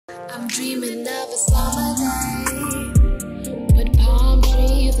I'm dreaming of a summer day with palm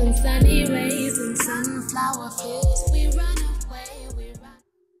trees and sunny rays and sunflower fields. We run away, we run.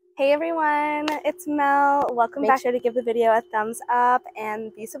 Hey everyone, it's Mel. Welcome back. Make sure to give the video a thumbs up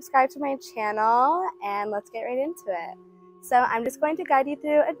and be subscribed to my channel, and let's get right into it. So I'm just going to guide you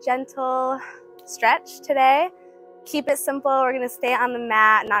through a gentle stretch today. Keep it simple. We're going to stay on the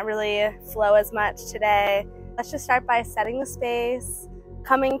mat, not really flow as much today. Let's just start by setting the space,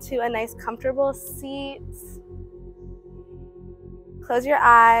 coming to a nice comfortable seat. Close your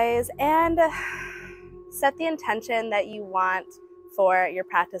eyes and set the intention that you want for your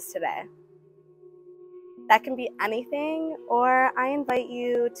practice today. That can be anything, or I invite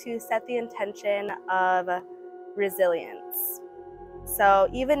you to set the intention of resilience. So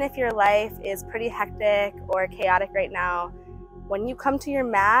even if your life is pretty hectic or chaotic right now, when you come to your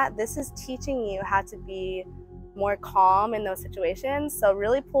mat, this is teaching you how to be more calm in those situations. So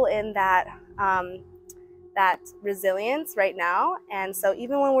really pull in that that resilience right now. And so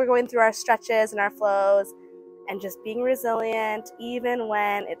even when we're going through our stretches and our flows and just being resilient, even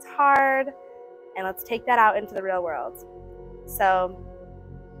when it's hard, and let's take that out into the real world. So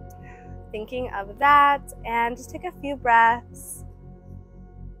thinking of that, and just take a few breaths.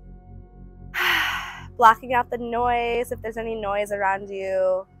 Blocking out the noise, if there's any noise around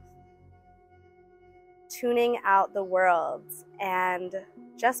you. Tuning out the world and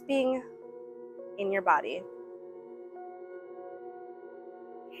just being in your body.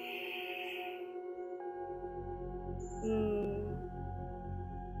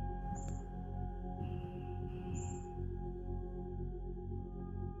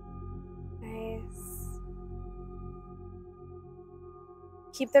 Nice.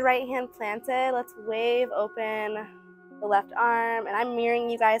 Keep the right hand planted. Let's wave open the left arm. And I'm mirroring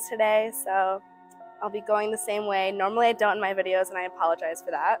you guys today, so I'll be going the same way. Normally I don't in my videos, and I apologize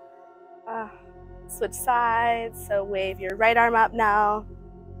for that. Switch sides, so wave your right arm up now.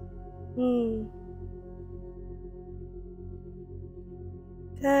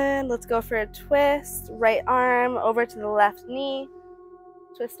 Good, let's go for a twist. Right arm over to the left knee.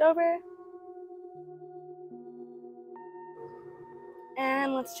 Twist over.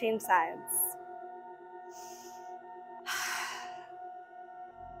 And let's change sides.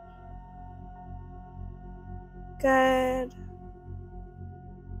 Good.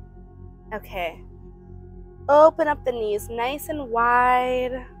 Okay. Open up the knees nice and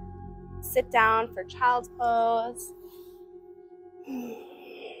wide. Sit down for child's pose.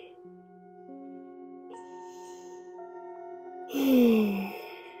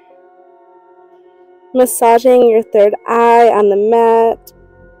 Massaging your third eye on the mat.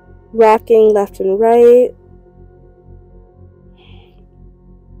 Rocking left and right.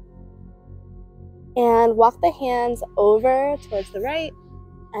 And walk the hands over towards the right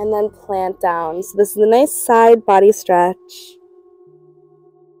and then plant down. So this is a nice side body stretch.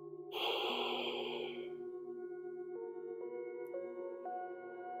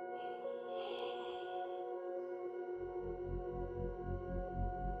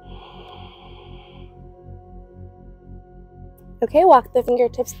 Okay, walk the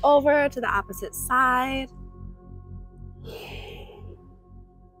fingertips over to the opposite side.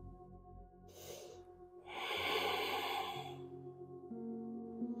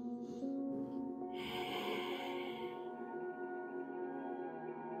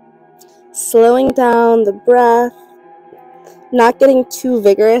 Slowing down the breath, not getting too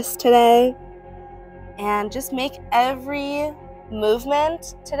vigorous today, and just make every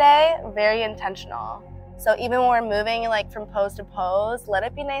movement today very intentional. So even when we're moving like from pose to pose, let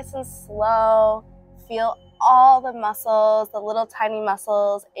it be nice and slow. Feel all the muscles, the little tiny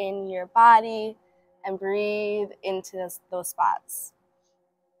muscles in your body, and breathe into those spots.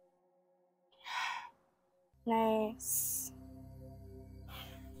 Nice.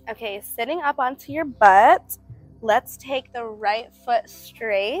 Okay, sitting up onto your butt, let's take the right foot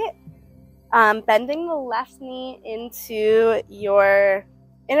straight, bending the left knee into your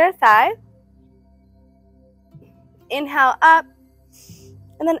inner thigh. Inhale up,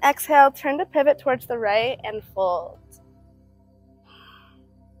 and then exhale, turn to pivot towards the right and fold.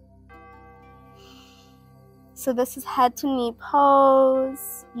 So this is head to knee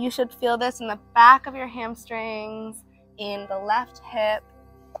pose. You should feel this in the back of your hamstrings, in the left hip,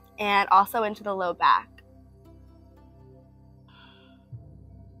 and also into the low back.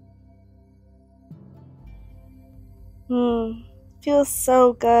 Feels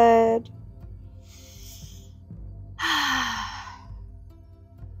so good.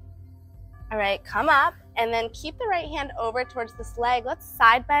 All right, come up and then keep the right hand over towards this leg. Let's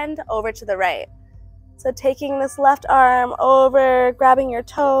side bend over to the right. So taking this left arm over, grabbing your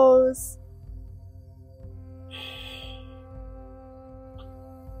toes.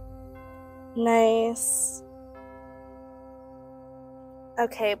 Nice.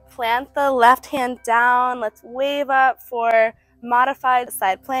 Okay, plant the left hand down. Let's wave up for modified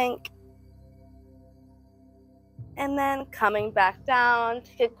side plank. And then coming back down,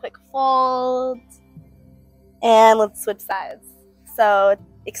 take a quick fold. And let's switch sides. So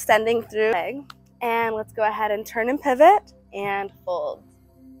extending through leg. And let's go ahead and turn and pivot and fold.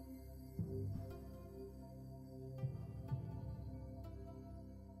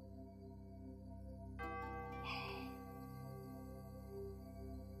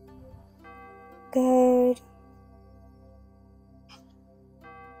 Good.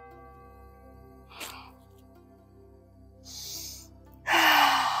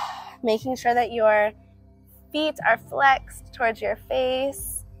 Making sure that your feet are flexed towards your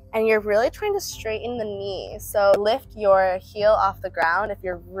face and you're really trying to straighten the knee. So lift your heel off the ground if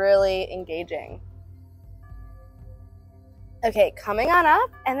you're really engaging. Okay, coming on up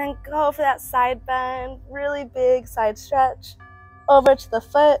and then go for that side bend, really big side stretch over to the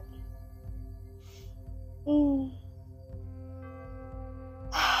foot.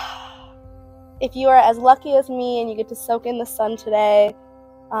 If you are as lucky as me and you get to soak in the sun today,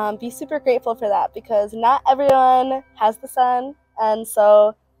 be super grateful for that, because not everyone has the sun, and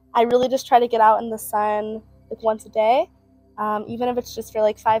so I really just try to get out in the sun like once a day, even if it's just for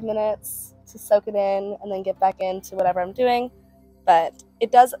like 5 minutes to soak it in and then get back into whatever I'm doing. But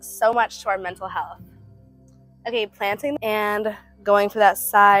it does so much to our mental health. Okay, planting and going for that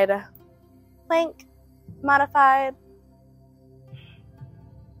side plank, modified,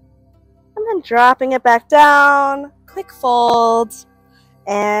 and then dropping it back down, quick fold.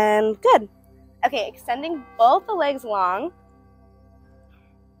 And good. Okay, extending both the legs long.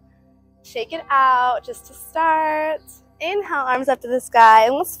 Shake it out just to start. Inhale, arms up to the sky,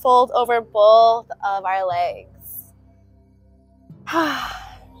 and let's fold over both of our legs.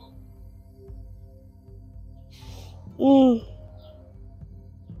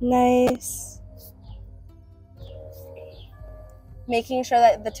 Nice. Making sure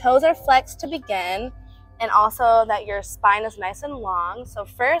that the toes are flexed to begin, and also that your spine is nice and long. So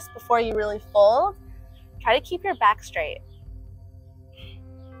first, before you really fold, try to keep your back straight.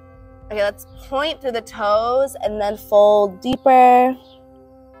 Okay, let's point through the toes and then fold deeper.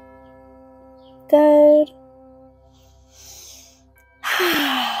 Good.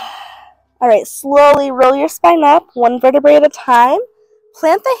 All right, slowly roll your spine up, one vertebrae at a time.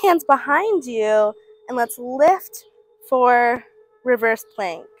 Plant the hands behind you, and let's lift for reverse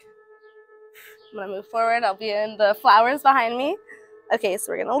plank. I'm gonna move forward. I'll be in the flowers behind me. Okay,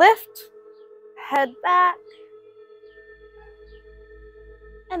 so we're gonna lift, head back,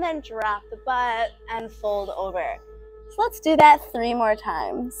 and then drop the butt and fold over. So let's do that 3 more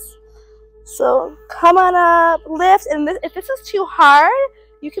times. So come on up, lift, and if this is too hard,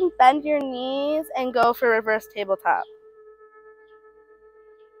 you can bend your knees and go for reverse tabletop.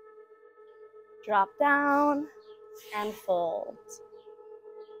 Drop down and fold.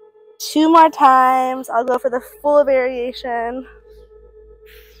 2 more times. I'll go for the full variation.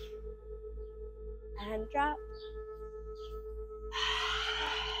 And drop.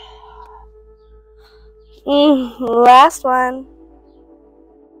 Last one.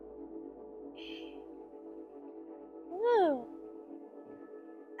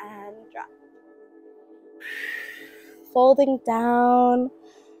 And drop. Folding down.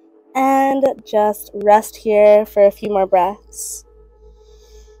 And just rest here for a few more breaths.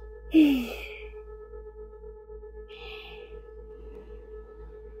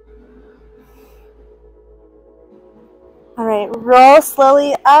 All right, roll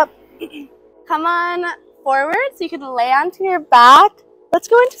slowly up. Come on forward so you can lay onto your back. Let's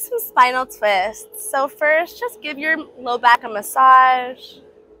go into some spinal twists. So first, just give your low back a massage.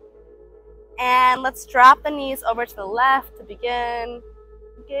 And let's drop the knees over to the left to begin.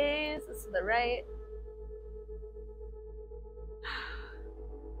 Gaze is to the right.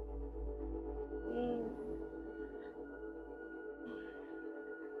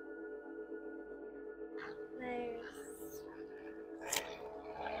 Nice.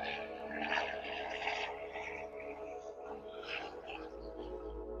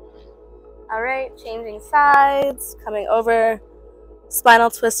 All right, changing sides, coming over, spinal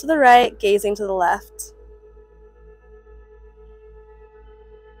twist to the right, gazing to the left.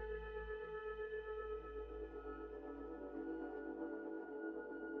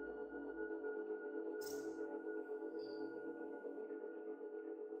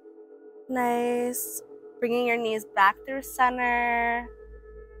 Nice. Bringing your knees back through center.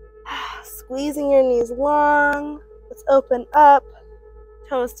 Squeezing your knees long. Let's open up.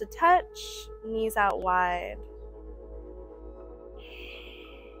 Toes to touch, knees out wide.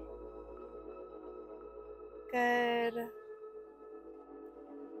 Good.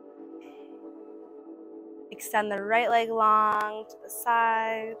 Extend the right leg long to the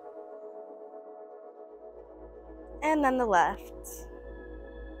side. And then the left.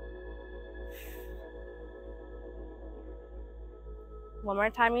 One more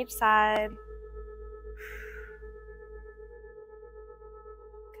time each side.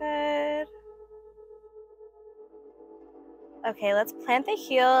 Good. Okay, let's plant the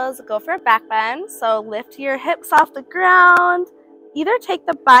heels, go for a back bend. So lift your hips off the ground. Either take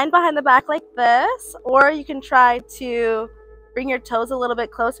the bind behind the back like this, or you can try to bring your toes a little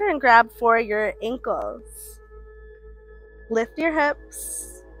bit closer and grab for your ankles. Lift your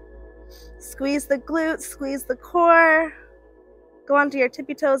hips. Squeeze the glutes, squeeze the core. Go onto your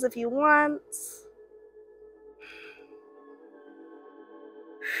tippy toes if you want.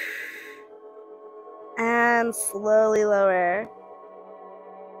 And slowly lower.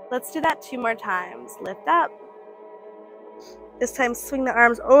 Let's do that 2 more times. Lift up. This time swing the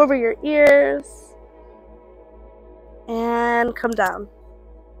arms over your ears. And come down.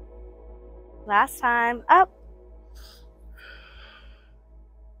 Last time, up.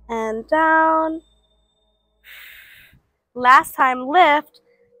 And down. Last time, lift.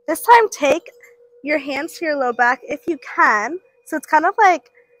 This time, take your hands to your low back if you can. So it's kind of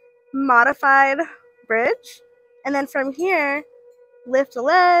like modified bridge. And then from here, lift a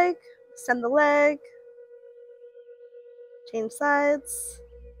leg, extend the leg, change sides.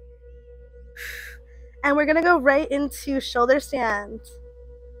 And we're gonna go right into shoulder stand.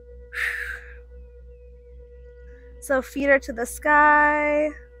 So feet are to the sky.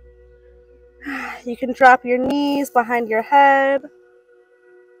 You can drop your knees behind your head.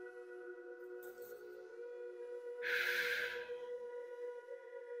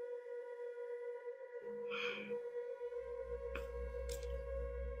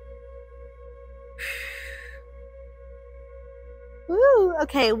 Woo!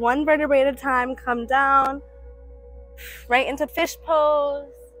 Okay, one vertebrae at a time, come down. Right into fish pose.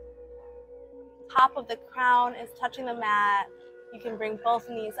 Top of the crown is touching the mat. You can bring both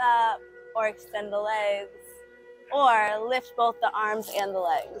knees up or extend the legs or lift both the arms and the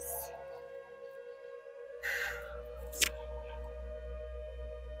legs.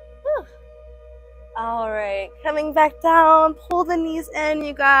 Whew. All right, coming back down, pull the knees in,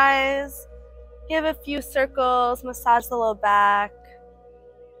 you guys. Give a few circles, massage the low back.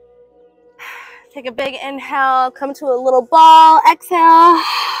 Take a big inhale, come to a little ball, exhale.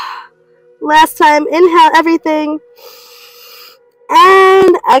 Last time, inhale everything.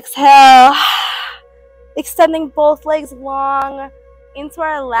 And exhale. Extending both legs long into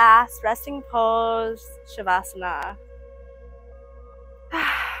our last resting pose, Shavasana.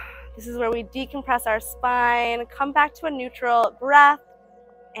 This is where we decompress our spine, come back to a neutral breath,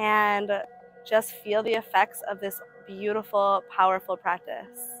 and just feel the effects of this beautiful, powerful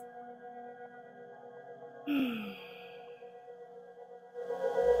practice.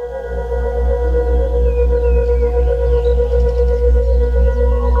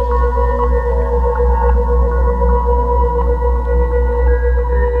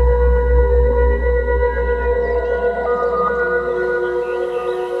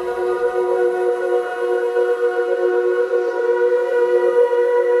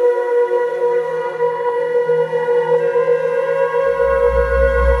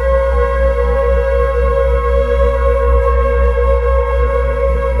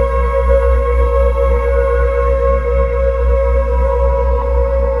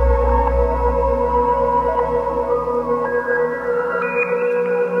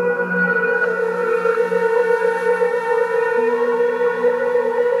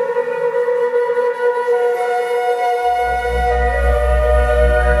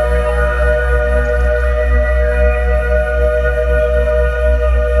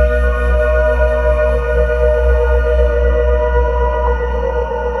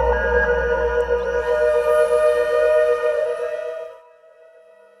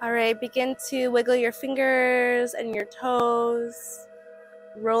 Begin to wiggle your fingers and your toes,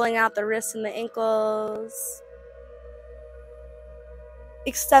 rolling out the wrists and the ankles.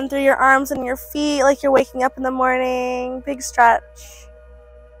 Extend through your arms and your feet like you're waking up in the morning. Big stretch.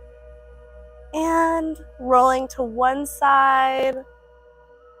 And rolling to one side.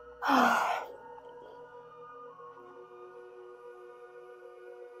 All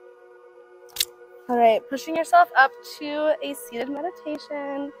right, pushing yourself up to a seated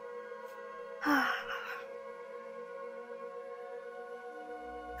meditation.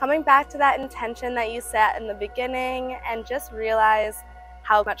 coming back to that intention that you set in the beginning, and just realize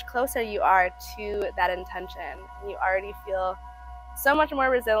how much closer you are to that intention. You already feel so much more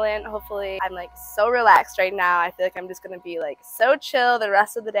resilient. Hopefully, I'm like so relaxed right now. I feel like I'm just gonna be like so chill the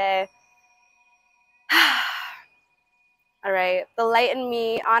rest of the day. All right, the light in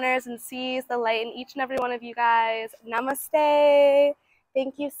me honors and sees the light in each and every one of you guys. Namaste.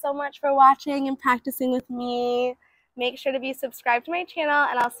 Thank you so much for watching and practicing with me. Make sure to be subscribed to my channel,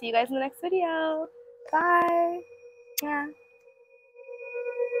 and I'll see you guys in the next video. Bye. Yeah.